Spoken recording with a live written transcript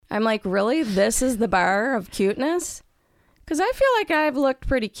I'm like, really? This is the bar of cuteness? Because I feel like I've looked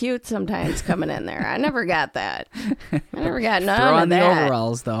pretty cute sometimes coming in there. I never got that. I never got none Throw of on that. the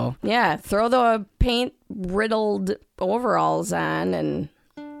overalls, though. Yeah, throw the paint-riddled overalls on and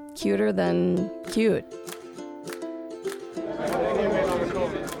cuter than cute.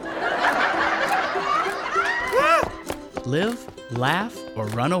 Live, laugh, or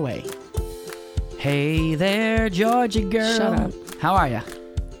run away. Hey there, Georgia girl. Shut up. How are ya?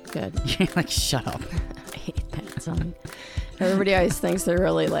 Good. You're like, shut up. I hate that song. Everybody always thinks they're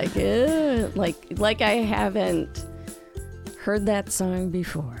really like, ew, like I haven't heard that song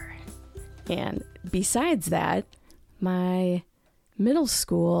before. And besides that, my middle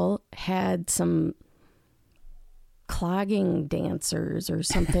school had some clogging dancers or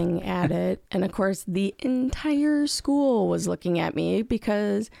something at it. And of course, the entire school was looking at me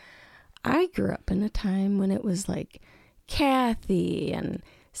because I grew up in a time when it was like Kathy and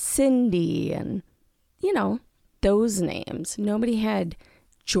Cindy and, you know, those names. Nobody had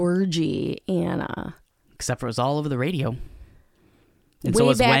Georgie, Anna. Except for it was all over the radio. And Way so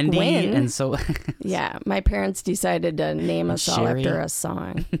was back Wendy. when. And so. Yeah, my parents decided to name us all Sherry. after a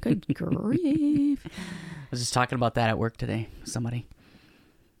song. Good grief. I was just talking about that at work today. Somebody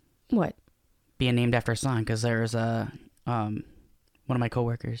What? being named after a song because there's a one of my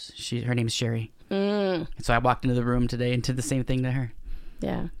coworkers. Her name's Sherry. And so I walked into the room today and did the same thing to her.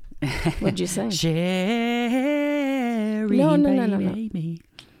 Yeah. What'd you say? Sherry. No. Baby.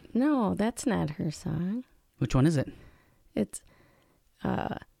 No, that's not her song. Which one is it? It's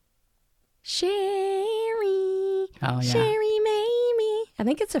Sherry. Oh, yeah. Sherry made me. I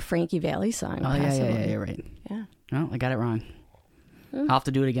think it's a Frankie Valli song. Oh, possibly. yeah, you're right. Yeah. Well, I got it wrong. I'll have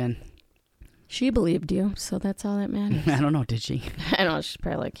to do it again. She believed you, so that's all that matters. I don't know, did she? I know, she's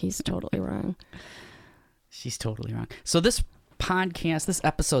probably like, he's totally wrong. She's totally wrong. So this podcast, this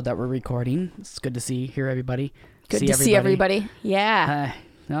episode that we're recording, it's good to hear everybody. Good to see everybody. Yeah.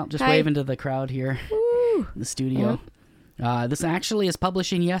 Well, just Hi. waving to the crowd here Woo. in the studio. This actually is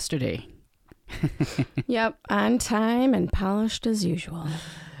publishing yesterday. Yep, on time and polished as usual.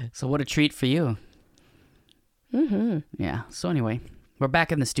 So what a treat for you. Mm-hmm. Yeah. So anyway, we're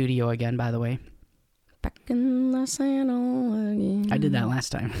back in the studio again, by the way. Back in the saddle again. I did that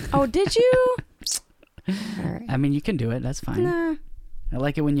last time. Oh, did you? All right. I mean, you can do it. That's fine. Nah. I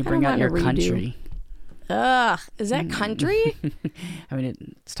like it when you I bring don't out your wanna redo. country. Ugh, is that country? I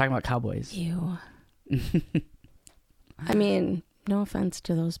mean, it's talking about cowboys. Ew. I mean, no offense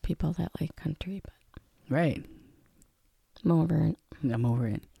to those people that like country, but Right. I'm over it. I'm over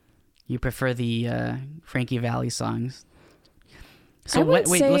it. You prefer the Frankie Valli songs. So I would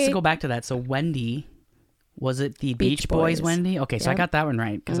wait, say- let's go back to that. So Wendy, was it the Beach Boys Boys. Wendy? Okay, so I Yep. got that one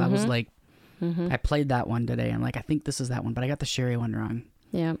right because I was Mhm. like, Mm-hmm. I played that one today. I'm like, I think this is that one, but I got the Sherry one wrong.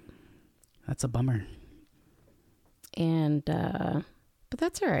 Yeah. That's a bummer. And, but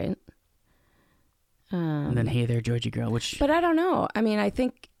that's all right. And then Hey There, Georgie Girl, which, But I don't know. I mean, I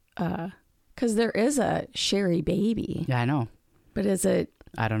think, because there is a Sherry baby, yeah, I know. but is it,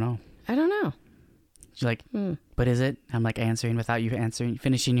 I don't know. I don't know. She's like, but is it? I'm like answering without you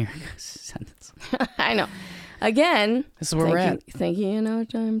finishing your sentence. I know. Again, This is where we're at. thinking you know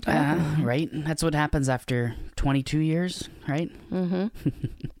what I'm talking about. Right? That's what happens after 22 years, right? Mm-hmm.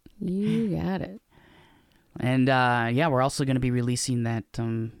 You got it. And yeah, we're also going to be releasing that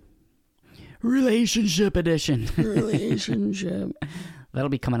relationship edition. Relationship. That'll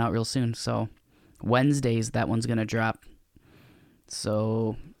be coming out real soon. So Wednesdays, that one's going to drop.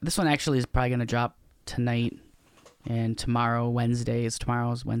 So this one actually is probably going to drop tonight and Wednesday,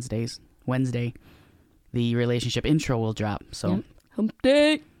 the relationship intro will drop. So Yep. Hump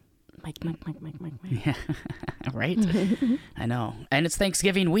day. Mike. yeah, right? I know. And it's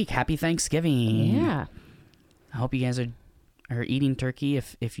Thanksgiving week. Happy Thanksgiving. Yeah. I hope you guys are eating turkey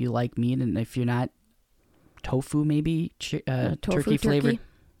if you like meat, and if you're not, tofu maybe, turkey flavored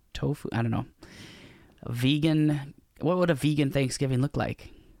tofu. I don't know. Vegan. What would a vegan Thanksgiving look like?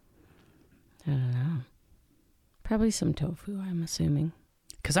 I don't know. Probably some tofu, I'm assuming.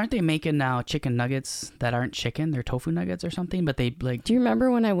 Because aren't they making now chicken nuggets that aren't chicken? They're tofu nuggets or something, but they like Do you remember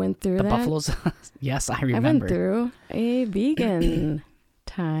when I went through the that? buffaloes. Yes, I I went remember. through a vegan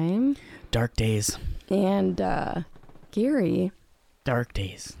time, Dark days. and Gary Dark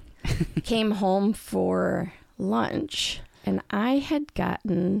days. came home for lunch, and I had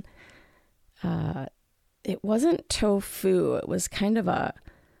gotten, it wasn't tofu, it was kind of a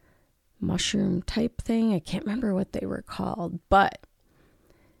mushroom type thing. I can't remember what they were called, but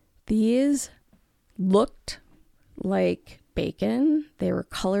these looked like bacon. They were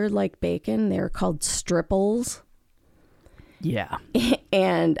colored like bacon. They were called stripples. Yeah.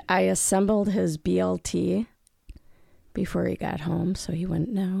 And I assembled his BLT before he got home so he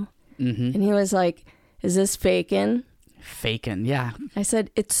wouldn't know. Mm-hmm. And he was like, is this fakin'? Fakin', yeah. I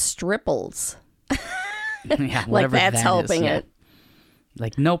said, it's Stripples. Yeah, like that's that helping is, it. Yeah.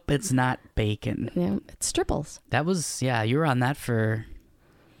 Like, nope, it's not bacon. Yeah, it's Stripples. That was, yeah, you were on that for,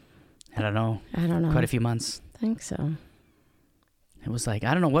 I don't know. Quite a few months. I think so. It was like,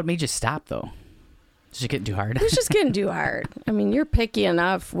 I don't know, what made you stop, though? Did it get too hard? It was just getting too hard. I mean, you're picky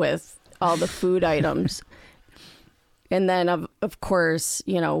enough with all the food items. And then, of course,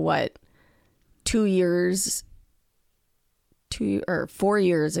 4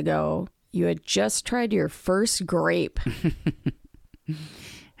 years ago, you had just tried your first grape.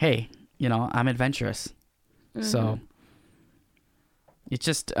 Hey, I'm adventurous. Mm-hmm. So it's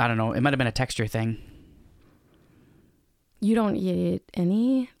just, I don't know, it might have been a texture thing. You don't eat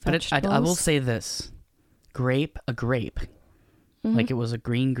any vegetables? But I will say this. A grape, mm-hmm. like it was a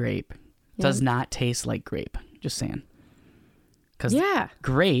green grape, does not taste like grape. Just saying. Because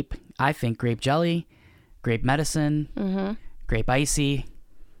grape, I think grape jelly, grape medicine, mm-hmm. grape icy,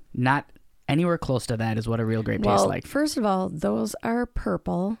 not anywhere close to that is what a real grape tastes like. First of all, those are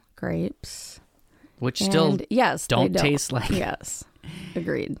purple grapes. Which still don't taste like... Yes,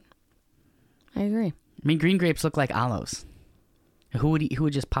 agreed. I agree. I mean, green grapes look like olives. Who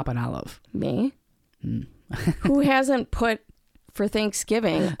would just pop an olive? Me. Who hasn't put, for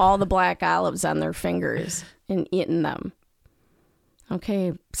Thanksgiving, all the black olives on their fingers and eaten them?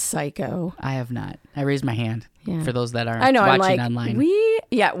 Okay, psycho. I have not. I raised my hand for those that are watching online.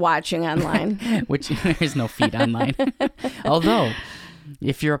 Watching online. Which there's no feed online. Although,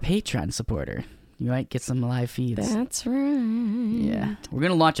 if you're a Patreon supporter, you might get some live feeds. That's right. Yeah. We're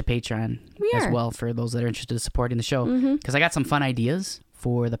going to launch a Patreon as well for those that are interested in supporting the show. Because I got some fun ideas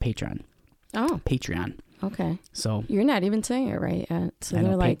for the Patreon. Oh. Patreon. Okay. So you're not even saying it right yet. So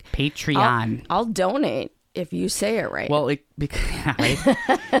they're like, Patreon. I'll donate if you say it right. Well, right?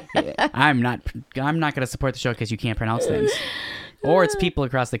 I'm not going to support the show because you can't pronounce things. Or it's people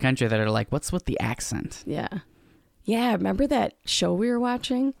across the country that are like, what's with the accent? Yeah. Yeah. Remember that show we were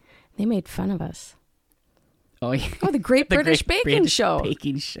watching? They made fun of us. Oh, yeah. Oh, the Great British Baking Show.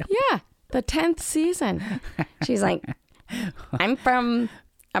 Baking Show. Yeah. The 10th season. She's like, I'm from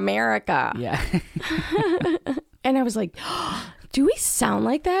America. Yeah. And I was like, do we sound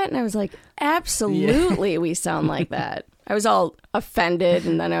like that? And I was like, absolutely, we sound like that. I was all offended.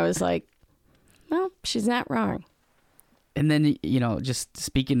 And then I was like, well, she's not wrong. And then, just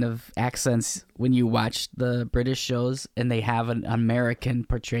speaking of accents, when you watch the British shows and they have an American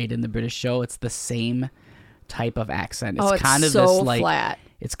portrayed in the British show, it's the same type of accent. It's kind of so this, like, flat.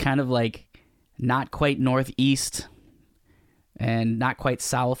 It's kind of like not quite Northeast and not quite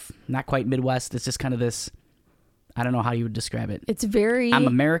South, not quite Midwest. It's just kind of this, I don't know how you would describe it. It's very... I'm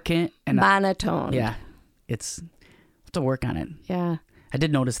American. And monotone. Yeah. It's... I have to work on it. Yeah. I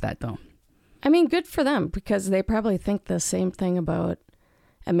did notice that, though. I mean, good for them, because they probably think the same thing about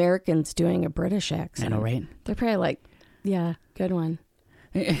Americans doing a British accent. I know, right? They're probably like, yeah, good one.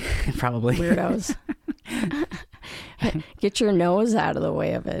 Probably. Weirdos. Get your nose out of the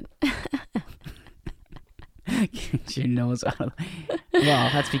way of it. Get your nose out of the way.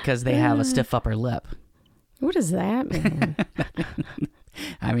 Well, that's because they have a stiff upper lip. What does that mean?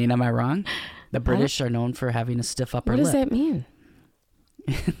 I mean, am I wrong? The British are known for having a stiff upper lip. What does that mean?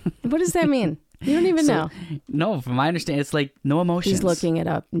 What does that mean? You don't even know. No, from my understanding, it's like no emotions. He's looking it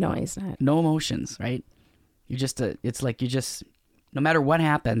up. No, he's not. No emotions, right? You just, it's like you just, no matter what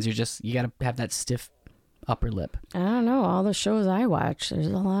happens, you got to have that stiff upper lip. I don't know. All the shows I watch, there's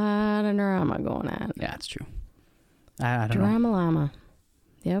a lot of drama going on. Yeah, it's true. I don't know. Drama llama.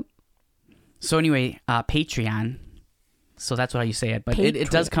 Yep. So anyway, Patreon. So that's how you say it. But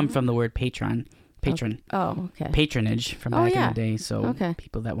it does come from the word patron. Patron. Oh, okay. Patronage from back in the day. So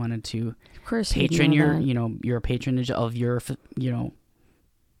people that wanted to patron your patronage of your,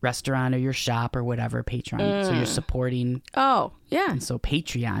 restaurant or your shop or whatever, Patreon. So you're supporting. Oh, yeah. And so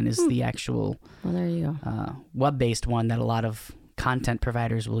Patreon is the actual there you go. web-based one that a lot of content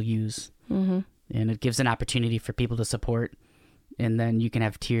providers will use. Mm-hmm. And it gives an opportunity for people to support. And then you can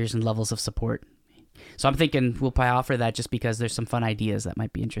have tiers and levels of support. So I'm thinking we'll probably offer that just because there's some fun ideas that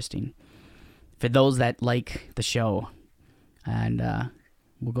might be interesting for those that like the show. And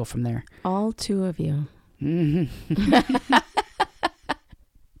we'll go from there. All two of you. Mm-hmm.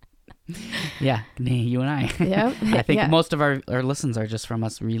 Yeah, you and I. Yep. I think most of our listens are just from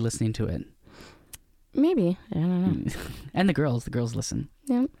us re-listening to it. Maybe. I don't know. And the girls listen.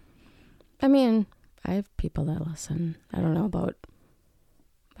 Yep. I mean, I have people that listen. I don't know about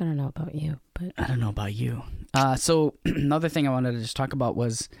I don't know about you, but I don't know about you. So another thing I wanted to just talk about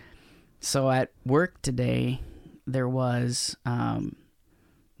was, so at work today, there was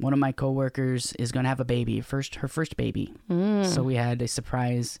one of my coworkers is going to have a baby, her first baby. So we had a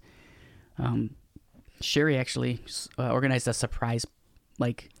surprise. Sherry actually organized a surprise,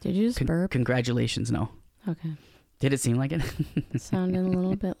 like. Did you just burp? Congratulations, no. Okay. Did it seem like it? Sounded a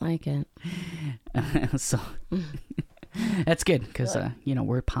little bit like it. So that's good because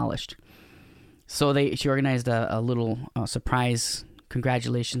we're polished. So she organized a little surprise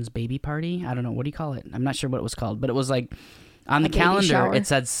congratulations baby party. I don't know, what do you call it? I'm not sure what it was called, but it was like on the calendar it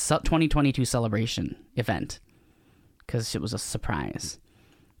said 2022 celebration event because it was a surprise.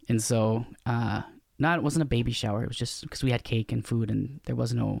 And so it wasn't a baby shower. It was just because we had cake and food and there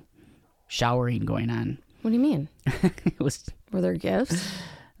was no showering going on. What do you mean? Were there gifts?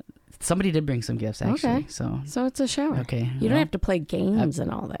 Somebody did bring some gifts, actually. Okay. So it's a shower. Okay. You don't have to play games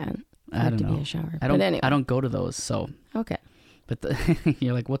and all that. I don't know. Be a shower. Anyway. I don't go to those, so. Okay. But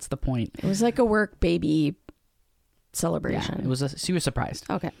you're like, what's the point? It was like a work baby celebration. Yeah, she was surprised.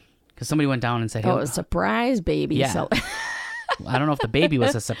 Okay. Because somebody went down and said, "Oh, a surprise baby." Yeah. I don't know if the baby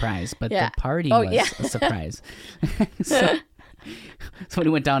was a surprise, but the party was a surprise. So somebody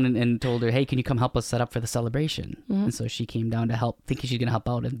went down and told her, "Hey, can you come help us set up for the celebration?" Mm-hmm. And so she came down to help, thinking she's going to help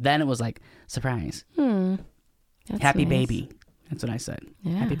out. And then it was like, surprise. Happy nice. Baby. That's what I said.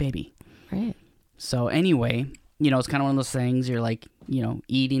 Yeah. Happy baby. Right. So anyway, it's kind of one of those things. You're like,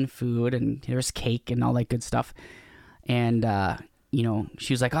 eating food and there's cake and all that good stuff. And,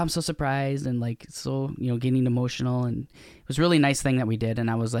 she was like, "Oh, I'm so surprised." And like, so, getting emotional. And it was a really nice thing that we did.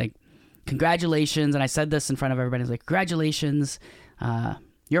 And I was like, "Congratulations." And I said this in front of everybody. I was like, "Congratulations.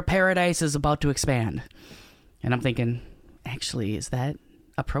 Your paradise is about to expand." And I'm thinking, actually, is that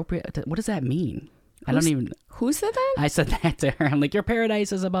appropriate? What does that mean? I don't even. Who said that? I said that to her. I'm like, "Your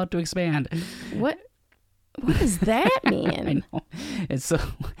paradise is about to expand." What does that mean? I know. And so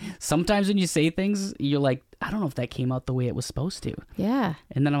sometimes when you say things, you're like, I don't know if that came out the way it was supposed to. Yeah.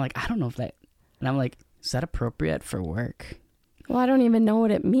 And then I'm like, I don't know if that. And I'm like, is that appropriate for work? Well, I don't even know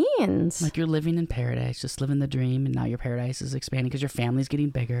what it means. Like, you're living in paradise, just living the dream, and now your paradise is expanding because your family's getting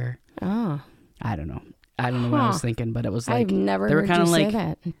bigger. Oh. I don't know. I don't know what I was thinking, but it was like, I've never heard you say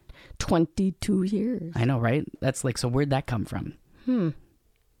that in 22 years. I know, right? That's like, so where'd that come from? And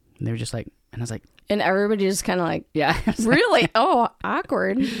they were just like, and I was like. And everybody just kind of like, yeah. Really? Oh,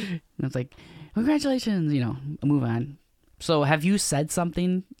 awkward. And it's like, congratulations, move on. So have you said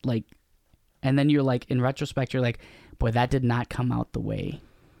something like, and then you're like, in retrospect, you're like, boy, that did not come out the way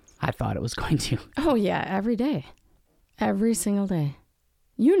I thought it was going to. Oh, yeah. Every day. Every single day.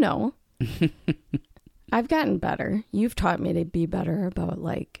 I've gotten better. You've taught me to be better about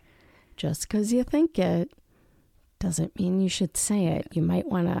like, just because you think it doesn't mean you should say it. You might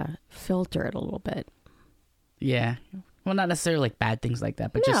want to filter it a little bit. Yeah. Well, not necessarily like bad things like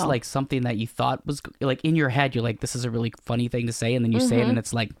that, but just like something that you thought was like in your head. You're like, this is a really funny thing to say. And then you say it and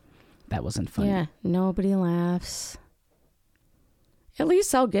it's like, that wasn't funny. Yeah. Nobody laughs. At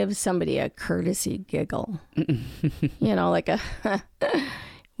least I'll give somebody a courtesy giggle. Like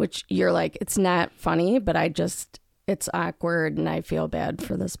which you're like, it's not funny, but it's awkward and I feel bad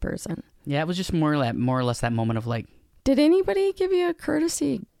for this person. Yeah, it was just more or less that moment of like. Did anybody give you a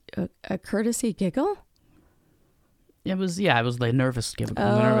courtesy giggle? It was like nervous giggle.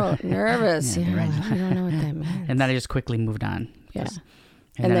 Oh, nervous. Yeah, right. I don't know what that means. And then I just quickly moved on. Yeah.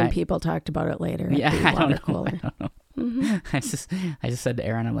 And then people talked about it later. Yeah, I don't know. Mm-hmm. I just said to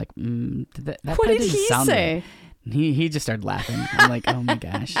Aaron, I'm like, that what did he say? He just started laughing. I'm like, oh my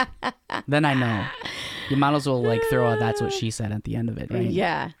gosh. Then I know. You might as well like throw out "that's what she said" at the end of it, right?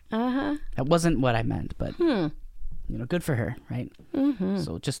 Yeah. Uh-huh. That wasn't what I meant, but good for her, right? Mm-hmm.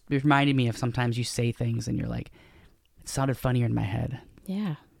 So just reminded me of sometimes you say things and you're like, it sounded funnier in my head.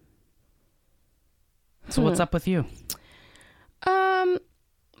 Yeah. So what's up with you?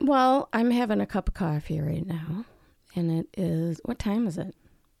 Well, I'm having a cup of coffee right now, and it is, what time is it?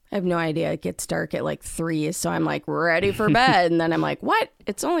 I have no idea. It gets dark at like 3, so I'm like ready for bed, and then I'm like, what?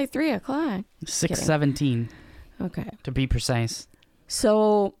 It's only 3 o'clock. 6:17. Okay. To be precise.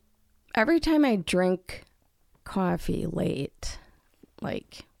 So every time I drink coffee late,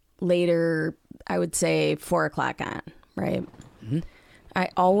 like later, I would say 4 o'clock on, right? Mm-hmm. I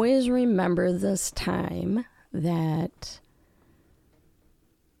always remember this time that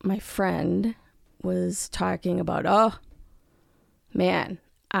my friend was talking about, oh, man,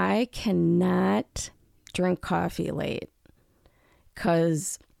 I cannot drink coffee late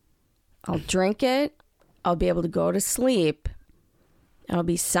because I'll drink it, I'll be able to go to sleep, I'll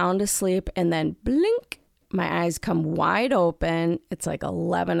be sound asleep, and then blink, my eyes come wide open. It's like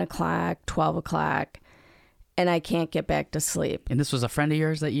 11 o'clock, 12 o'clock, and I can't get back to sleep. And this was a friend of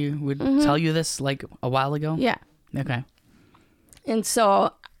yours that you would tell you this like a while ago? Yeah. Okay. And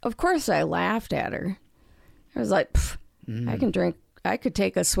so, of course, I laughed at her. I was like, I could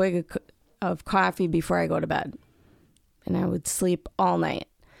take a swig of coffee before I go to bed, and I would sleep all night.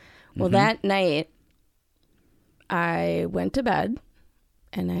 Well, that night, I went to bed,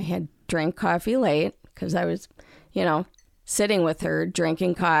 and I had drank coffee late because I was, sitting with her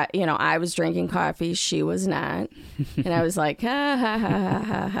drinking coffee. I was drinking coffee. She was not. And I was like, ha, ha, ha, ha,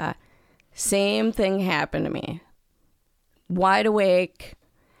 ha, ha. Same thing happened to me. Wide awake.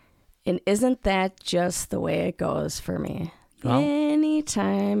 And isn't that just the way it goes for me? Well,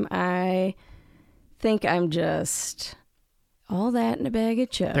 anytime I think I'm just all that in a bag of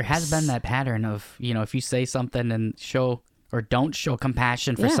chips. There has been that pattern of, if you say something and show or don't show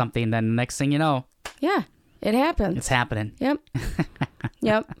compassion for something, then the next thing you know. Yeah, it happens. It's happening. Yep.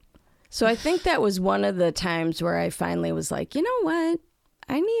 Yep. So I think that was one of the times where I finally was like, you know what?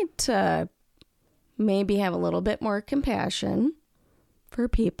 I need to maybe have a little bit more compassion for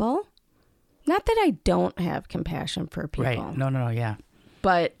people. Not that I don't have compassion for people. Right. No, yeah.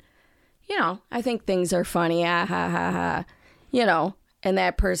 But, I think things are funny. Ah, ha, ha, ha. And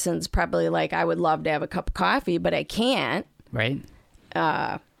that person's probably like, I would love to have a cup of coffee, but I can't. Right.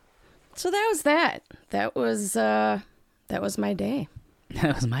 So that was that. That was my day.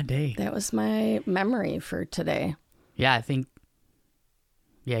 That was my day. That was my memory for today. Yeah, I think,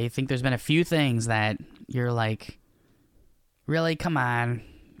 you think there's been a few things that you're like, really, come on.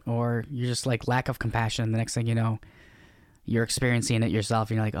 Or you're just like lack of compassion. The next thing you know, you're experiencing it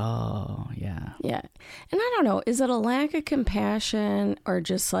yourself and you're like, oh, yeah. Yeah. And I don't know, is it a lack of compassion or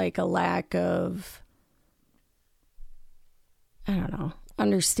just like a lack of, I don't know,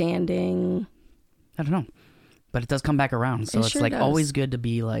 understanding? I don't know. But it does come back around. So it's like always good to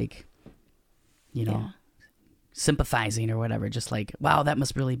be like, sympathizing or whatever. Just like, wow, that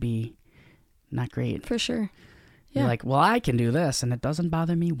must really be not great. For sure. Yeah. You're like, well, I can do this, and it doesn't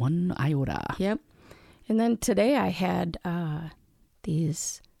bother me one iota. Yep. And then today I had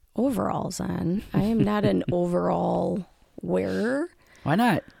these overalls on. I am not an overall wearer. Why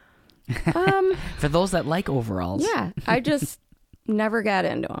not? For those that like overalls. Yeah. I just never got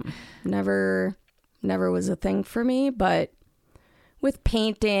into them. Never was a thing for me. But with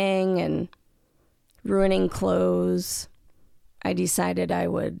painting and ruining clothes, I decided I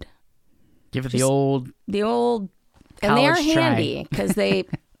would give it the old and they are try. handy because they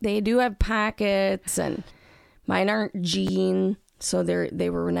do have pockets, and mine aren't jean, so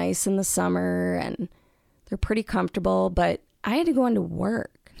they were nice in the summer and they're pretty comfortable. But I had to go into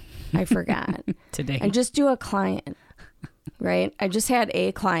work. I forgot today and just do a client. Right, I just had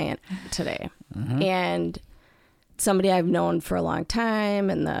a client today, and somebody I've known for a long time,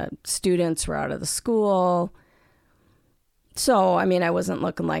 and the students were out of the school. So I mean, I wasn't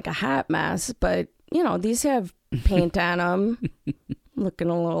looking like a hot mess, but these have paint on them, looking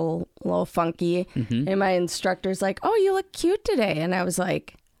a little funky. And my instructor's like, "Oh, you look cute today," and I was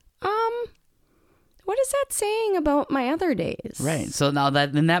like, what is that saying about my other days? Right. So now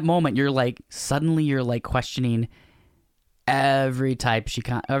that in that moment, you're like questioning every type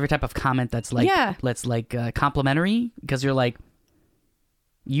of comment that's like, complimentary, because you're like,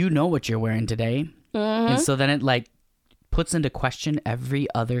 what you're wearing today, and so then it like puts into question every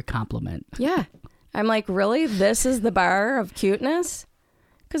other compliment. Yeah. I'm like, really? This is the bar of cuteness?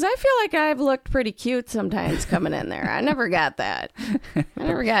 Because I feel like I've looked pretty cute sometimes coming in there. I never got that. I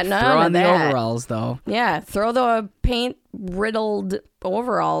never got none Throw of on that. the overalls, though. Yeah, throw the paint-riddled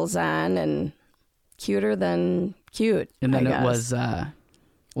overalls on, and cuter than cute, and then I it was,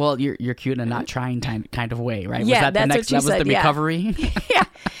 you're cute in a not trying kind of way, right? Yeah, was that that's what you said, the recovery? Yeah,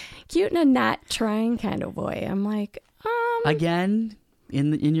 cute in a not trying kind of way. I'm like, Again,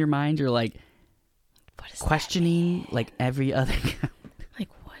 in your mind, you're like, questioning like every other. Like,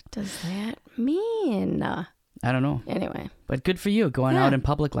 what does that mean? I don't know. Anyway, but good for you going out in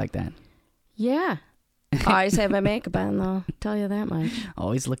public like that. Yeah, always have my makeup on though. Tell you that much.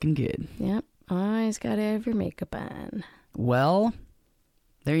 Always looking good. Yep, always gotta have your makeup on. Well,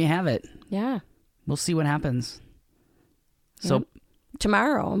 there you have it. Yeah, we'll see what happens. So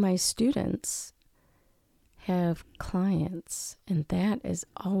tomorrow, my students have clients, and that is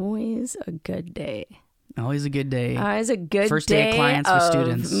always a good day. Always a good day. Always a good First day of clients of for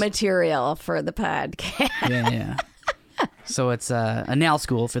students. Material for the podcast. Yeah. So it's a nail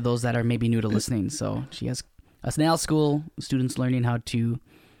school for those that are maybe new to listening. So she has a nail school, students learning how to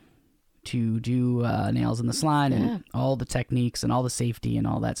do nails in the salon and all the techniques and all the safety and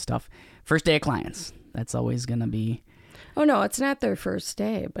all that stuff. First day of clients. That's always going to be... Oh, no, it's not their first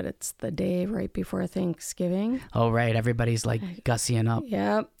day, but it's the day right before Thanksgiving. Oh, right. Everybody's like gussying up.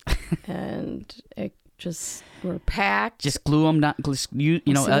 Yep. And we're packed. Just glue them down, use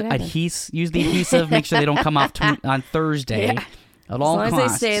the adhesive, make sure they don't come off on Thursday at all costs. As long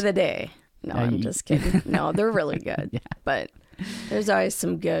as they stay the day. No, I'm just kidding. No, they're really good. Yeah. But there's always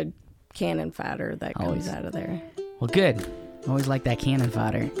some good cannon fodder that comes out of there. Well, good. Always like that cannon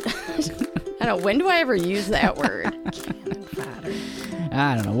fodder. I don't know. When do I ever use that word? Cannon fodder.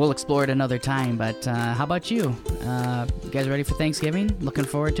 I don't know. We'll explore it another time. But how about you? You guys ready for Thanksgiving? Looking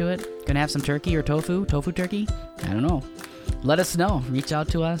forward to it? Gonna have some turkey or tofu? Tofu turkey? I don't know. Let us know. Reach out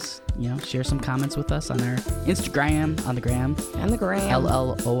to us. Share some comments with us on our Instagram, on the gram.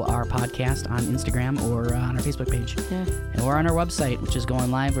 LLOR podcast on Instagram or on our Facebook page. Yeah. And we're on our website, which is going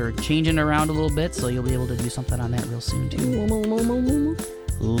live. We're changing around a little bit, so you'll be able to do something on that real soon, too.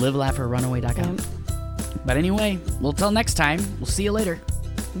 LiveLaughOrRunaway.com. But anyway, well, till next time, we'll see you later.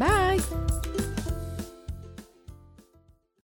 Bye.